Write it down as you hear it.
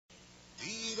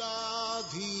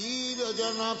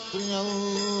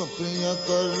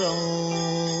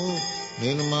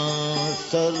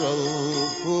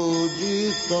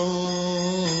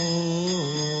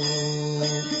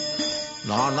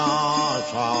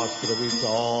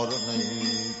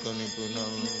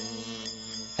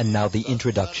And now the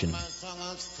introduction.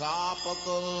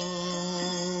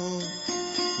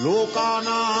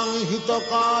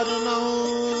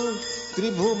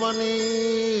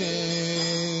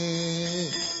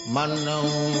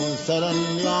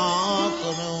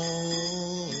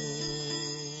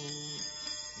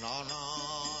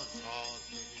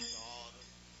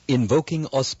 Invoking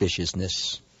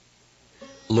auspiciousness.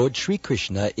 Lord Sri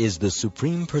Krishna is the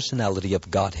Supreme Personality of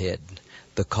Godhead,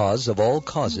 the cause of all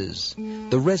causes,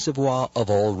 the reservoir of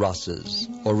all rasas,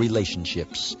 or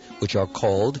relationships, which are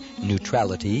called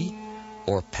neutrality,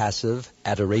 or passive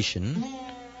adoration,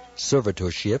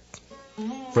 servitorship,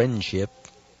 friendship,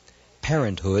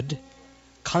 parenthood,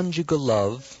 conjugal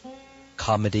love,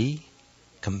 comedy,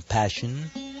 compassion,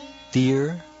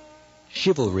 fear,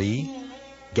 chivalry,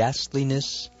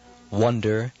 ghastliness,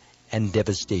 wonder, and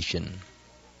devastation.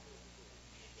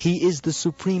 He is the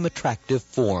supreme attractive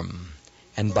form,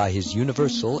 and by his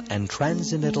universal and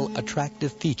transcendental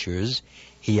attractive features,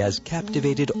 he has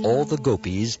captivated all the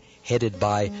gopis headed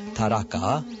by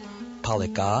Taraka,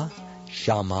 Palika,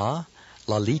 Shama,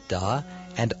 Lalita,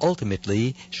 and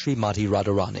ultimately Srimati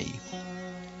Radharani.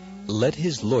 Let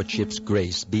his lordship's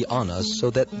grace be on us so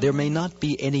that there may not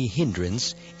be any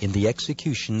hindrance in the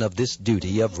execution of this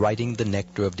duty of writing the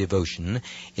nectar of devotion,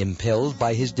 impelled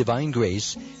by his divine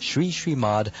grace, Sri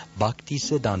Srimad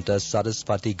Bhaktisiddhanta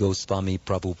Saraswati Goswami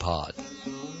Prabhupada.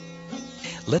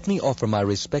 Let me offer my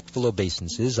respectful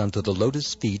obeisances unto the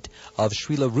lotus feet of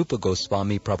Srila Rupa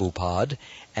Goswami Prabhupada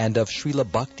and of Srila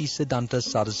Bhaktisiddhanta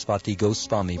Saraswati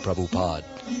Goswami Prabhupada,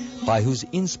 by whose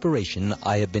inspiration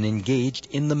I have been engaged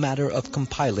in the matter of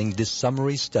compiling this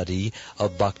summary study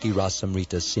of Bhakti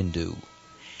Rasamrita Sindhu.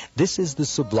 This is the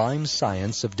sublime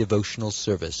science of devotional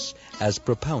service, as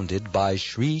propounded by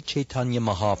Sri Chaitanya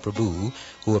Mahaprabhu,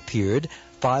 who appeared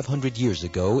 500 years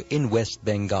ago in West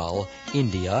Bengal,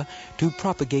 India, to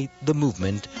propagate the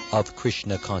movement of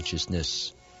Krishna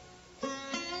consciousness.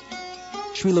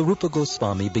 Srila Rupa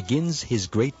Goswami begins his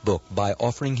great book by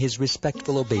offering his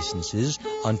respectful obeisances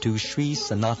unto Sri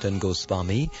Sanatan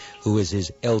Goswami, who is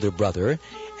his elder brother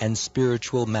and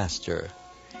spiritual master.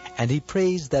 And he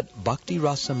prays that Bhakti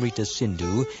Rasamrita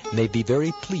Sindhu may be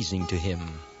very pleasing to him.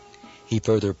 He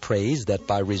further prays that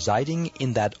by residing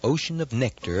in that ocean of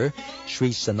nectar,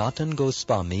 Sri Sanatan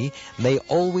Goswami may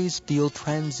always feel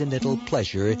transcendental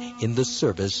pleasure in the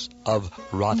service of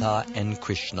Radha and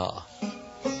Krishna.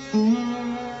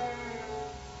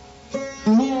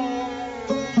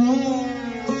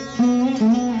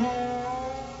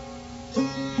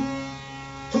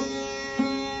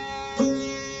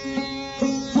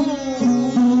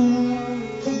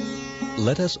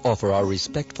 Let us offer our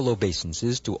respectful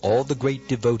obeisances to all the great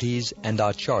devotees and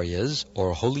acharyas,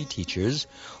 or holy teachers,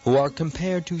 who are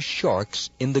compared to sharks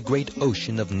in the great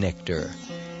ocean of nectar,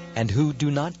 and who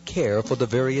do not care for the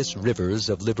various rivers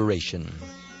of liberation.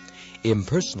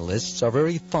 Impersonalists are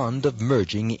very fond of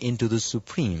merging into the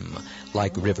supreme,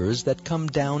 like rivers that come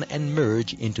down and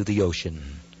merge into the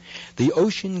ocean. The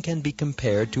ocean can be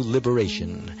compared to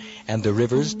liberation, and the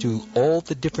rivers to all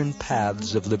the different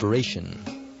paths of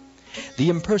liberation. The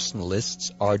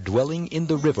impersonalists are dwelling in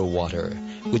the river water,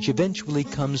 which eventually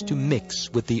comes to mix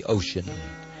with the ocean.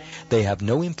 They have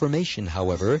no information,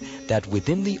 however, that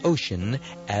within the ocean,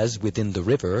 as within the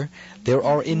river, there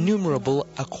are innumerable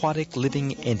aquatic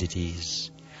living entities.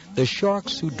 The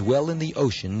sharks who dwell in the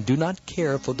ocean do not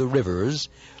care for the rivers,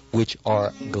 which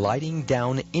are gliding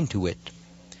down into it.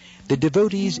 The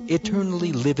devotees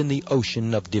eternally live in the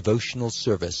ocean of devotional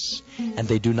service, and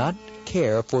they do not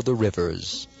care for the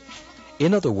rivers.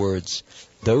 In other words,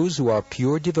 those who are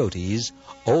pure devotees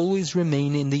always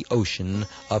remain in the ocean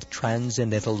of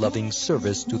transcendental loving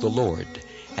service to the Lord,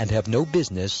 and have no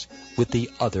business with the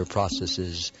other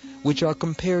processes, which are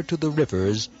compared to the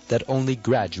rivers that only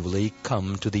gradually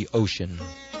come to the ocean.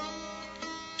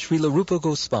 Srila Rupa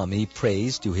Goswami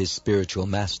prays to his spiritual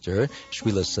master,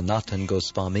 Srila Sanatan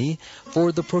Goswami,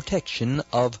 for the protection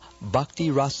of Bhakti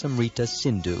Rasamrita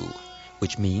Sindhu,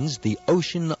 which means the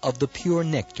ocean of the pure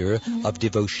nectar of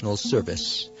devotional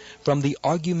service, from the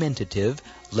argumentative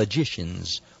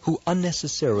logicians who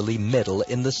unnecessarily meddle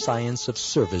in the science of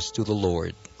service to the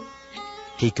Lord.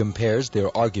 He compares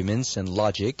their arguments and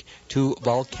logic to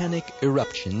volcanic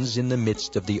eruptions in the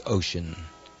midst of the ocean.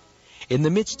 In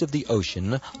the midst of the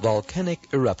ocean, volcanic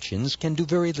eruptions can do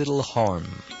very little harm.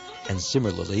 And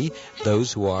similarly,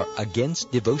 those who are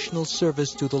against devotional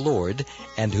service to the Lord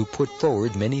and who put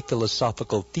forward many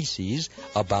philosophical theses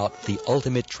about the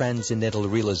ultimate transcendental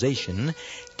realization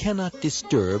cannot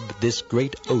disturb this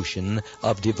great ocean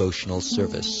of devotional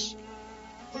service.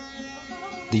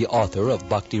 The author of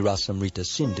Bhakti Rasamrita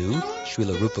Sindhu,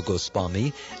 Srila Rupa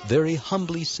Goswami, very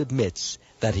humbly submits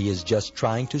that he is just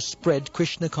trying to spread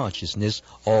Krishna consciousness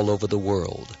all over the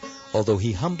world, although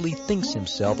he humbly thinks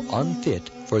himself unfit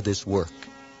for this work.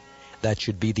 That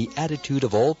should be the attitude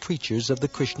of all preachers of the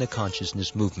Krishna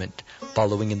consciousness movement,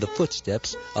 following in the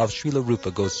footsteps of Srila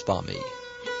Rupa Goswami.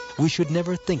 We should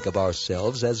never think of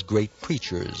ourselves as great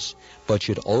preachers, but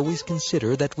should always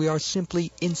consider that we are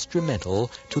simply instrumental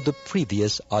to the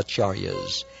previous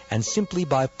acharyas, and simply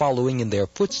by following in their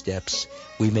footsteps,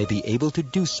 we may be able to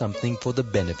do something for the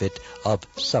benefit of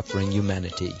suffering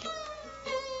humanity.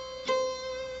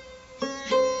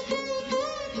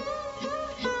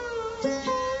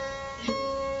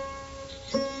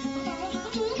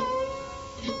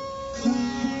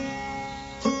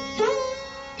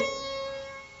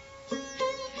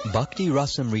 Bhakti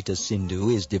Rasamrita Sindhu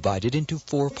is divided into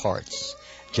 4 parts,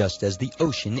 just as the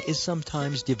ocean is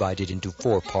sometimes divided into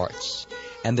 4 parts,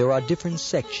 and there are different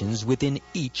sections within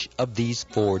each of these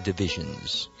 4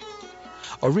 divisions.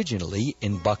 Originally,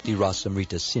 in Bhakti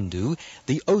Rasamrita Sindhu,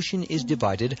 the ocean is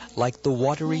divided like the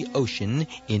watery ocean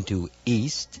into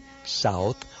east,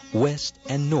 south, west,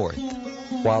 and north,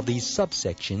 while these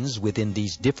subsections within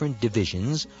these different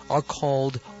divisions are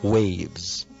called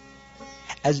waves.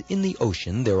 As in the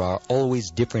ocean, there are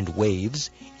always different waves,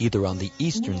 either on the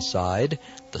eastern side,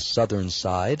 the southern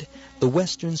side, the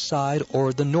western side,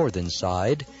 or the northern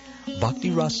side.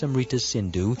 Bhakti Rasamrita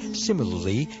Sindhu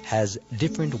similarly has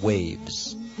different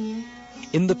waves.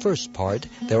 In the first part,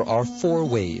 there are 4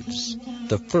 waves,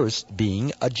 the first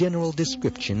being a general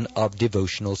description of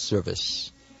devotional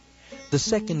service. The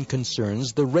second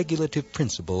concerns the regulative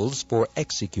principles for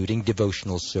executing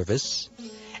devotional service,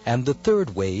 and the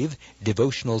third wave,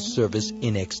 devotional service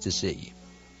in ecstasy.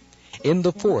 In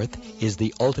the fourth is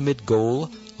the ultimate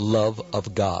goal, love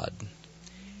of God.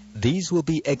 These will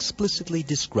be explicitly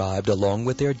described along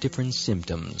with their different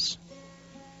symptoms.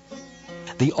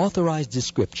 The authorized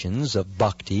descriptions of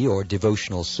bhakti or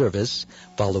devotional service,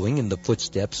 following in the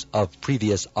footsteps of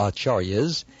previous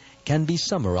acharyas, can be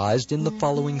summarized in the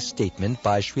following statement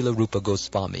by Srila Rupa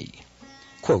Goswami.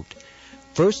 Quote,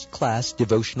 "First-class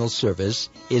devotional service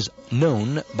is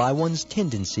known by one's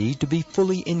tendency to be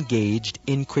fully engaged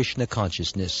in Krishna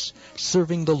consciousness,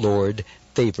 serving the Lord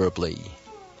favorably."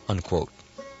 Unquote.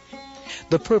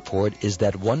 The purport is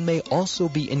that one may also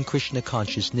be in Krishna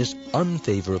consciousness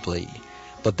unfavorably,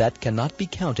 but that cannot be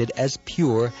counted as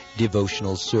pure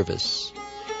devotional service.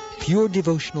 Pure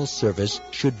devotional service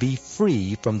should be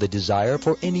free from the desire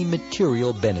for any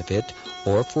material benefit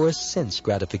or for a sense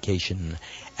gratification,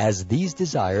 as these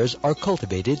desires are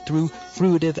cultivated through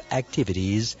fruitive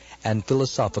activities and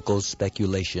philosophical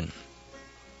speculation.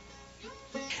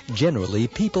 Generally,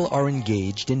 people are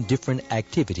engaged in different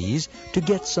activities to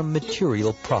get some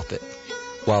material profit,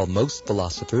 while most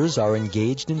philosophers are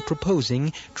engaged in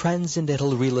proposing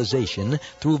transcendental realization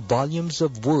through volumes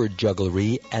of word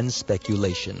jugglery and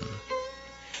speculation.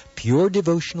 Pure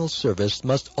devotional service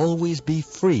must always be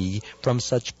free from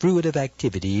such fruitive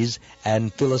activities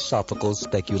and philosophical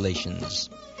speculations.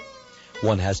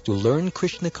 One has to learn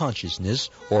Krishna consciousness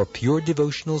or pure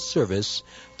devotional service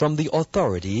from the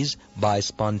authorities by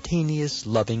spontaneous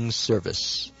loving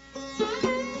service.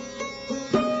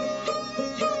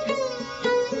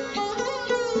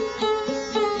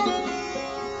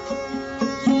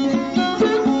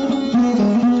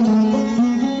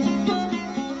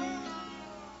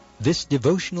 This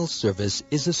devotional service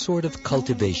is a sort of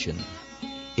cultivation.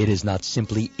 It is not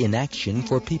simply inaction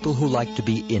for people who like to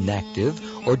be inactive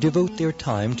or devote their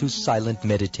time to silent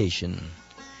meditation.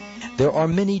 There are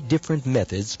many different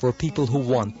methods for people who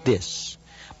want this,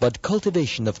 but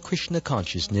cultivation of Krishna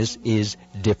consciousness is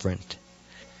different.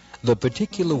 The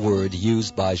particular word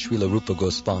used by Srila Rupa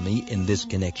Goswami in this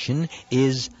connection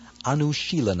is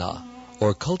anushilana,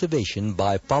 or cultivation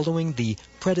by following the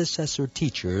predecessor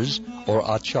teachers or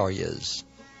acharyas.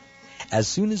 As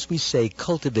soon as we say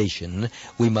cultivation,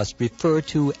 we must refer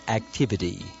to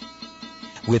activity.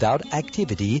 Without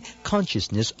activity,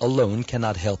 consciousness alone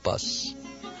cannot help us.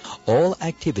 All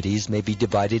activities may be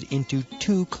divided into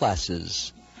 2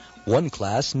 classes. One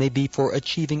class may be for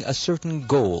achieving a certain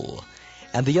goal,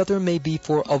 and the other may be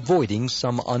for avoiding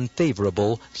some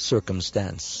unfavorable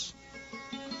circumstance.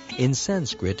 In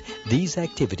Sanskrit, these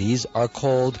activities are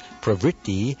called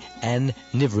pravritti and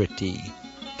nivritti,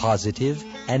 positive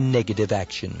and negative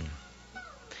action.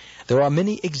 There are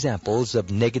many examples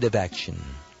of negative action.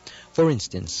 For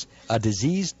instance, a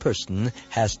diseased person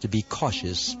has to be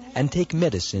cautious and take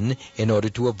medicine in order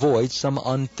to avoid some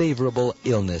unfavorable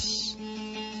illness.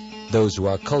 Those who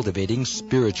are cultivating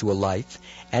spiritual life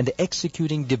and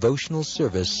executing devotional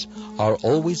service are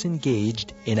always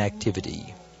engaged in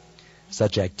activity.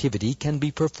 Such activity can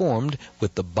be performed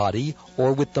with the body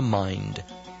or with the mind.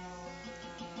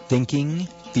 Thinking,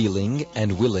 feeling,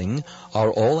 and willing are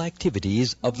all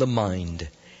activities of the mind,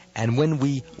 and when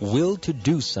we will to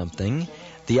do something,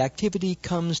 the activity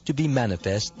comes to be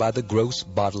manifest by the gross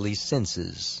bodily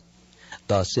senses.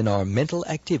 Thus, in our mental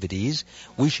activities,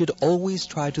 we should always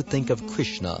try to think of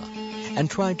Krishna and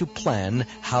try to plan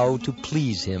how to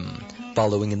please him,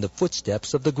 following in the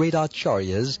footsteps of the great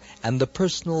acharyas and the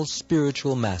personal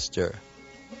spiritual master.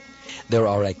 There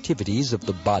are activities of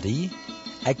the body,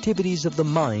 activities of the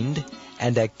mind,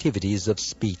 and activities of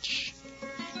speech.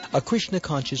 A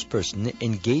Krishna-conscious person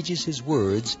engages his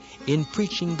words in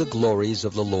preaching the glories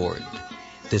of the Lord.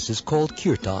 This is called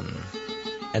kirtan.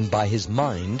 And by his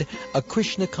mind, a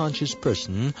Krishna-conscious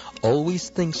person always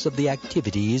thinks of the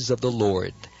activities of the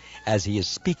Lord, as he is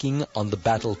speaking on the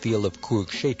battlefield of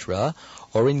Kurukshetra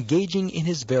or engaging in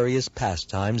his various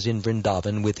pastimes in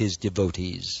Vrindavan with his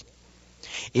devotees.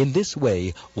 In this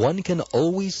way, one can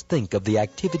always think of the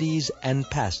activities and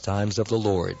pastimes of the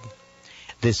Lord.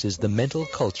 This is the mental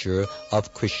culture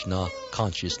of Krishna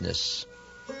consciousness.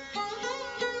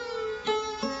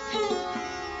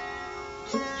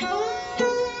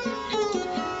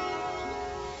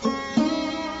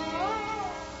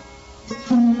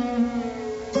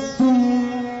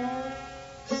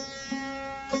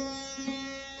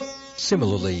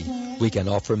 Similarly, we can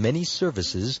offer many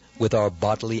services with our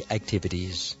bodily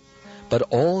activities, but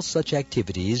all such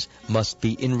activities must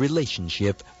be in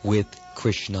relationship with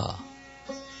Krishna.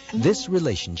 This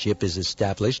relationship is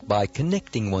established by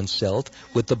connecting oneself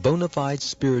with the bona fide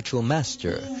spiritual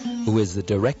master, who is the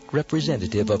direct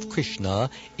representative of Krishna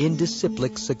in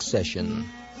disciplic succession.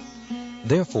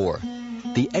 Therefore,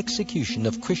 the execution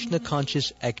of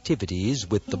Krishna-conscious activities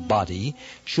with the body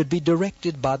should be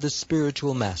directed by the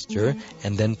spiritual master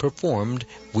and then performed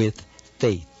with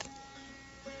faith.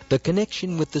 The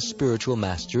connection with the spiritual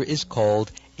master is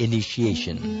called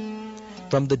initiation.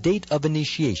 From the date of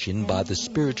initiation by the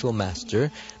spiritual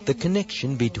master, the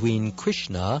connection between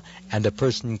Krishna and a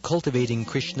person cultivating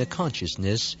Krishna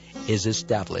consciousness is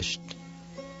established.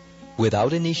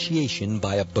 Without initiation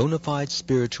by a bona fide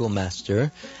spiritual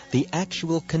master, the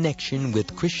actual connection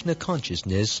with Krishna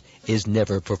consciousness is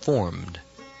never performed.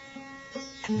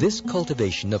 This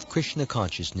cultivation of Krishna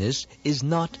consciousness is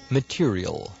not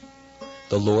material.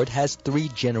 The Lord has three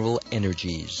general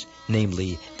energies,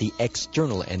 namely the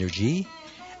external energy,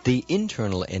 the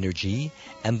internal energy,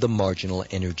 and the marginal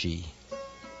energy.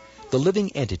 The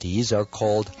living entities are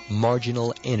called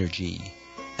marginal energy,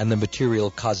 and the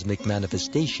material cosmic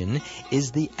manifestation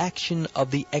is the action of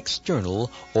the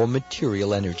external or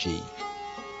material energy.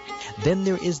 Then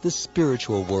there is the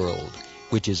spiritual world,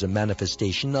 which is a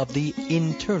manifestation of the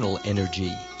internal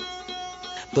energy.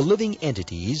 The living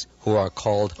entities, who are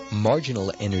called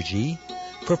marginal energy,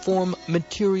 perform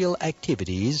material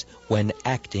activities when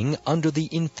acting under the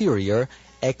inferior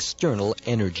external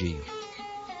energy.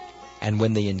 And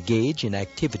when they engage in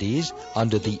activities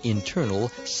under the internal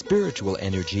spiritual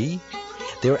energy,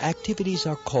 their activities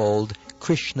are called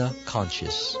Krishna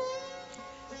conscious.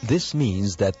 This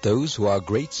means that those who are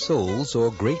great souls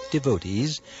or great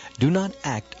devotees do not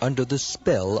act under the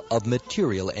spell of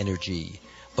material energy,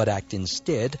 but act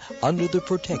instead under the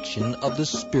protection of the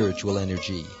spiritual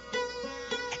energy.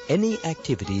 Any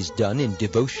activities done in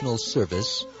devotional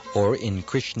service or in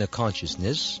Krishna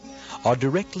consciousness are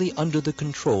directly under the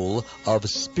control of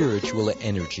spiritual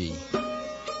energy.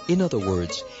 In other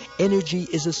words, energy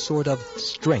is a sort of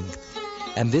strength,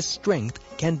 and this strength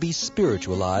can be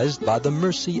spiritualized by the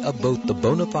mercy of both the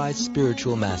bona fide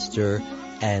spiritual master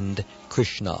and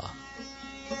Krishna.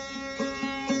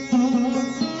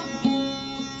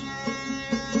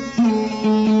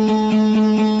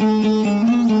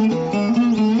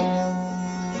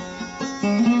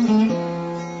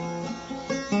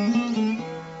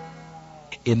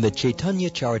 In the Chaitanya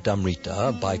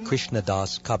Charitamrita by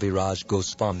Krishnadas Kaviraj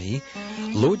Goswami,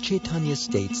 Lord Chaitanya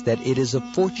states that it is a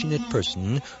fortunate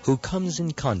person who comes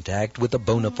in contact with a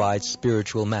bona fide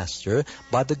spiritual master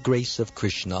by the grace of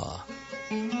Krishna.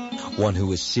 One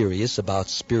who is serious about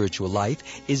spiritual life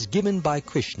is given by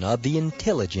Krishna the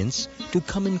intelligence to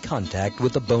come in contact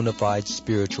with a bona fide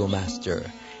spiritual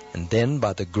master. And then,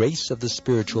 by the grace of the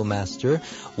spiritual master,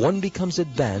 one becomes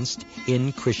advanced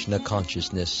in Krishna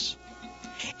consciousness.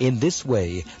 In this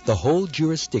way, the whole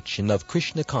jurisdiction of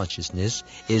Krishna consciousness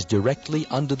is directly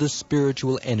under the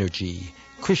spiritual energy,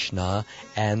 Krishna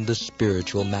and the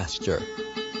spiritual master.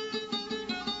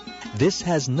 This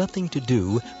has nothing to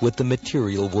do with the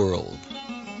material world.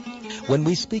 When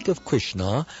we speak of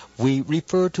Krishna, we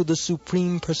refer to the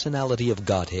Supreme Personality of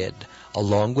Godhead,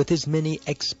 along with his many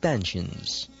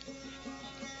expansions.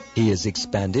 He is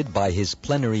expanded by his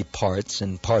plenary parts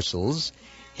and parcels,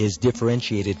 his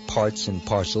differentiated parts and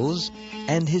parcels,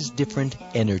 and his different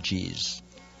energies.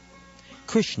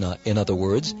 Krishna, in other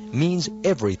words, means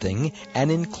everything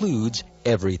and includes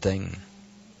everything.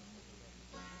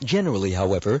 Generally,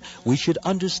 however, we should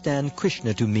understand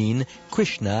Krishna to mean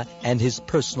Krishna and his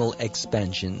personal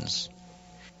expansions.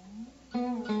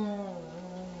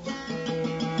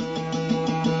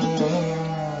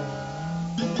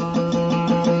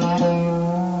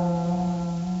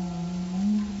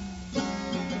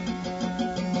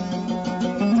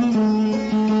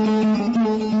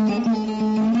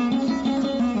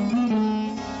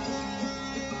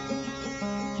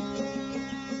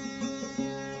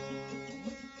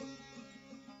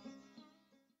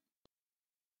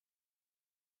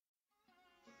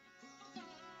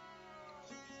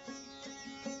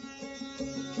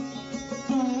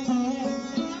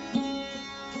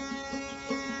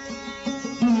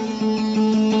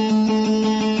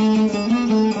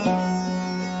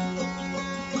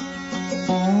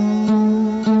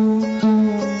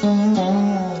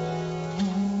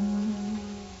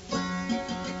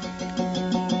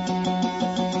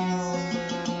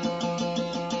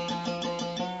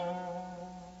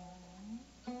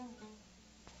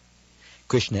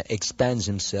 Krishna expands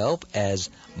himself as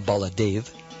Baladev,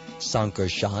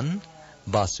 Sankarshan,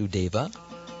 Vasudeva,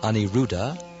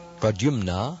 Aniruddha,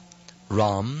 Pradyumna,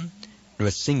 Ram,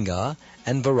 Nrsimha,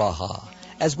 and Varaha,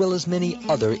 as well as many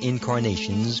other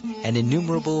incarnations and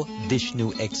innumerable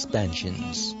Vishnu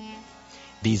expansions.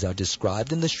 These are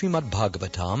described in the Srimad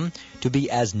Bhagavatam to be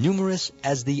as numerous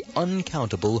as the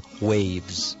uncountable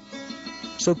waves.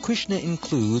 So Krishna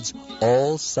includes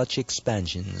all such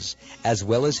expansions, as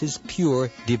well as his pure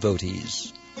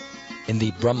devotees. In the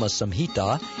Brahma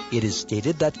Samhita, it is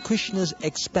stated that Krishna's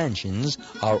expansions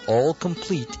are all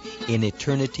complete in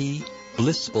eternity,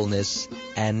 blissfulness,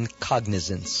 and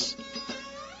cognizance.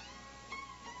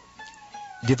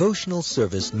 Devotional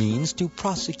service means to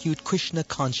prosecute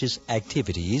Krishna-conscious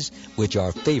activities which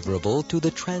are favorable to the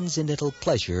transcendental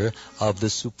pleasure of the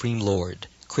Supreme Lord,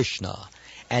 Krishna,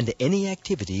 and any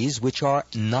activities which are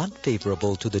not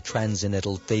favorable to the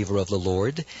transcendental favor of the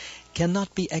Lord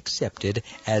cannot be accepted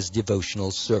as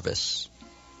devotional service.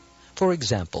 For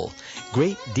example,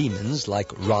 great demons like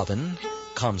Ravan,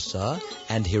 Kamsa,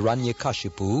 and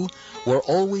Hiranyakashipu were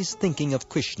always thinking of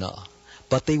Krishna,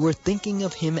 but they were thinking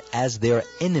of him as their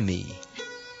enemy.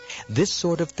 This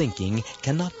sort of thinking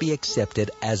cannot be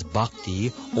accepted as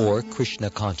bhakti or Krishna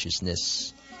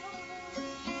consciousness.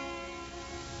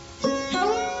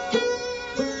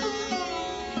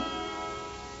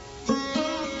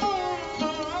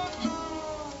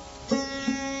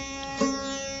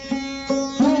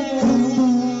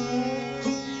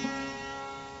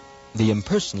 The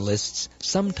impersonalists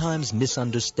sometimes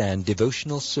misunderstand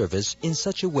devotional service in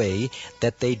such a way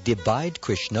that they divide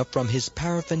Krishna from his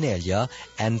paraphernalia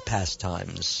and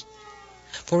pastimes.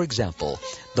 For example,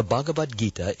 the Bhagavad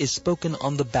Gita is spoken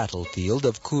on the battlefield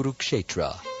of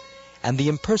Kurukshetra, and the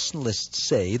impersonalists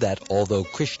say that although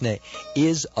Krishna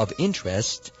is of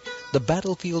interest, the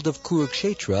battlefield of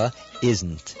Kurukshetra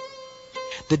isn't.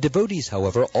 The devotees,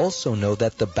 however, also know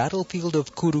that the battlefield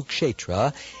of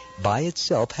Kurukshetra by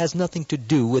itself has nothing to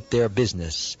do with their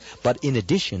business, but in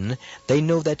addition, they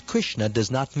know that Krishna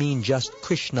does not mean just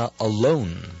Krishna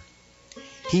alone.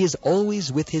 He is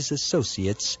always with his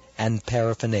associates and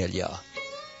paraphernalia.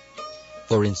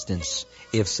 For instance,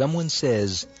 if someone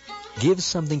says, "Give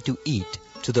something to eat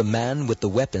to the man with the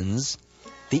weapons,"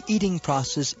 the eating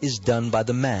process is done by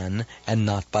the man and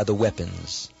not by the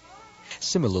weapons.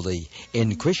 Similarly,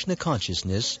 in Krishna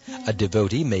consciousness, a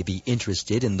devotee may be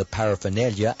interested in the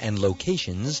paraphernalia and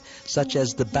locations, such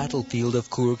as the battlefield of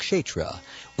Kurukshetra,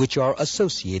 which are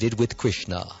associated with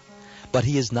Krishna. But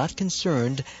he is not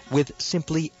concerned with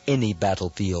simply any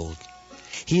battlefield.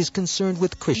 He is concerned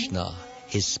with Krishna,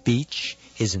 his speech,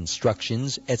 his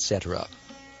instructions, etc.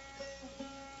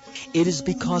 It is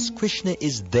because Krishna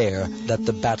is there that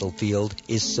the battlefield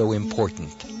is so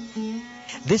important.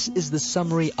 This is the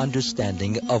summary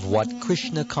understanding of what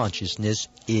Krishna consciousness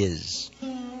is.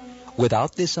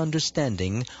 Without this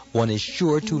understanding, one is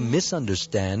sure to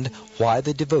misunderstand why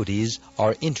the devotees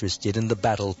are interested in the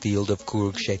battlefield of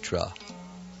Kurukshetra.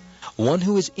 One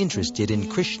who is interested in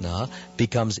Krishna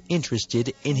becomes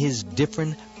interested in his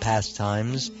different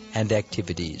pastimes and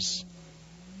activities.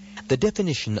 The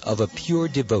definition of a pure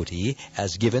devotee,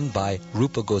 as given by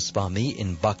Rupa Goswami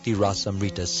in Bhakti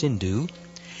Rasamrita Sindhu,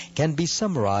 can be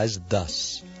summarized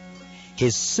thus.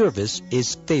 His service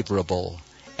is favorable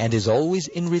and is always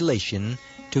in relation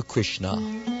to Krishna.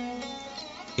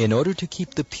 In order to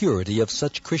keep the purity of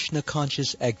such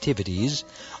Krishna-conscious activities,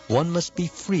 one must be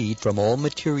freed from all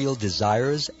material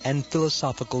desires and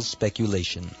philosophical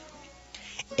speculation.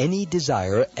 Any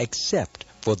desire except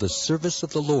for the service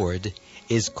of the Lord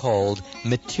is called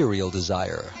material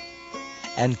desire.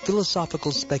 And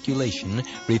philosophical speculation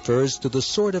refers to the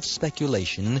sort of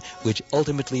speculation which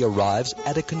ultimately arrives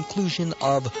at a conclusion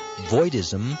of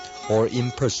voidism or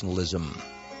impersonalism.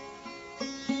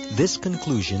 This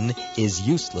conclusion is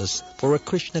useless for a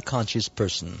Krishna-conscious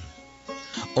person.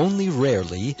 Only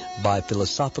rarely, by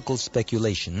philosophical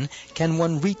speculation, can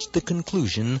one reach the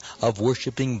conclusion of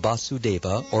worshipping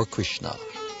Vasudeva or Krishna.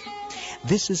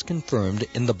 This is confirmed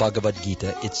in the Bhagavad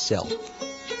Gita itself.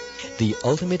 The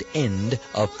ultimate end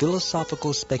of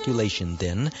philosophical speculation,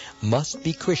 then, must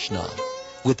be Krishna,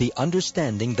 with the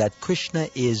understanding that Krishna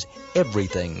is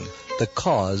everything, the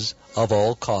cause of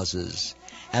all causes,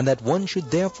 and that one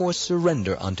should therefore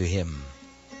surrender unto him.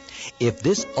 If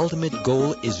this ultimate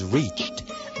goal is reached,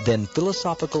 then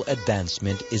philosophical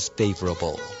advancement is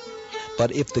favorable.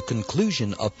 But if the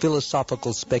conclusion of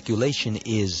philosophical speculation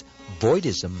is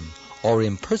voidism or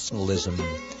impersonalism,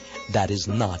 that is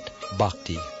not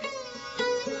bhakti.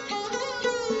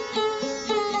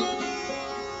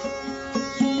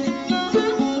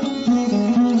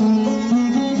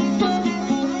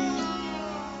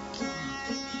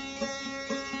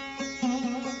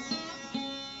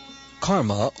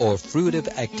 Karma, or fruitive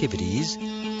activities,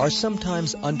 are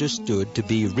sometimes understood to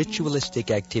be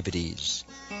ritualistic activities.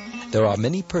 There are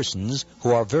many persons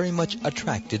who are very much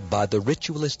attracted by the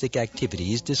ritualistic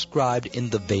activities described in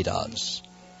the Vedas.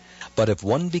 But if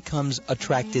one becomes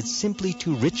attracted simply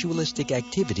to ritualistic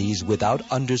activities without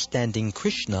understanding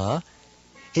Krishna,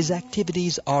 his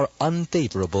activities are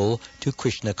unfavorable to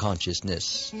Krishna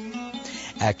consciousness.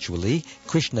 Actually,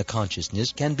 Krishna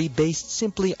consciousness can be based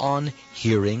simply on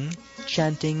hearing,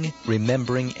 chanting,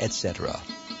 remembering, etc.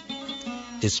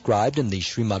 Described in the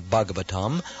Srimad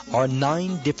Bhagavatam are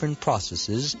 9 different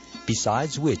processes,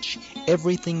 besides which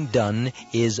everything done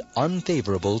is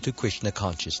unfavorable to Krishna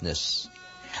consciousness.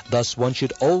 Thus one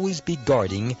should always be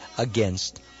guarding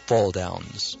against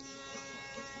fall-downs.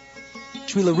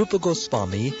 Srila Rupa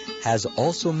Goswami has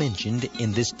also mentioned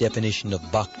in this definition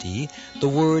of bhakti the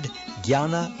word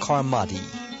jnana karmati.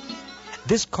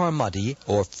 This karmati,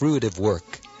 or fruitive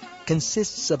work,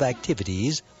 consists of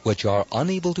activities which are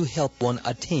unable to help one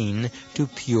attain to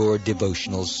pure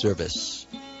devotional service.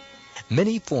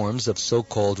 Many forms of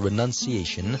so-called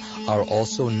renunciation are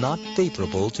also not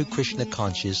favorable to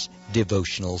Krishna-conscious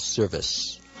devotional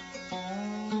service.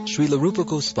 Srila Rupa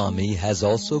Goswami has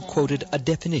also quoted a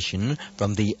definition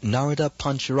from the Narada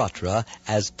Pancharatra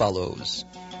as follows,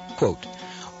 quote,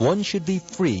 "One should be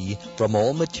free from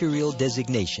all material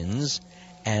designations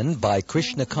and, by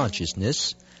Krishna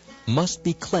consciousness, must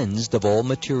be cleansed of all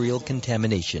material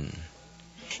contamination.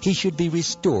 He should be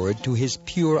restored to his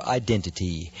pure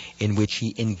identity, in which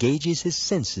he engages his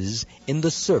senses in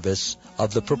the service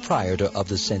of the proprietor of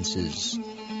the senses."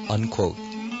 Unquote.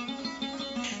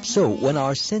 So, when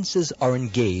our senses are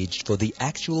engaged for the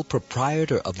actual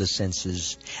proprietor of the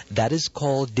senses, that is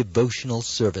called devotional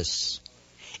service.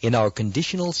 In our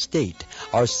conditional state,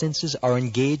 our senses are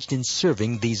engaged in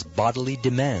serving these bodily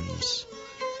demands.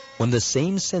 When the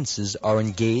same senses are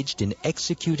engaged in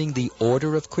executing the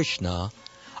order of Krishna,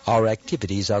 our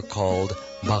activities are called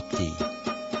bhakti.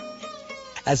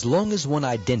 As long as one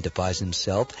identifies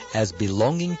himself as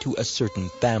belonging to a certain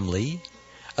family,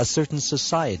 a certain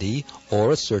society, or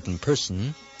a certain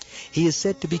person, he is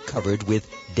said to be covered with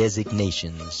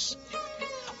designations.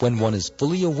 When one is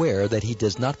fully aware that he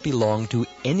does not belong to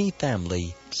any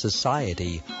family,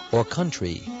 society, or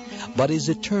country, but is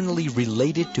eternally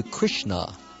related to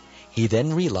Krishna, he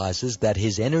then realizes that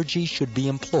his energy should be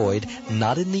employed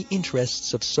not in the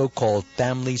interests of so-called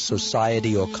family,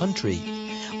 society, or country,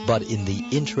 but in the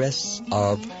interests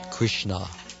of Krishna.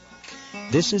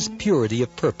 This is purity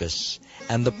of purpose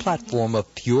and the platform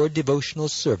of pure devotional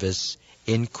service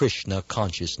in Krishna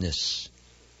consciousness.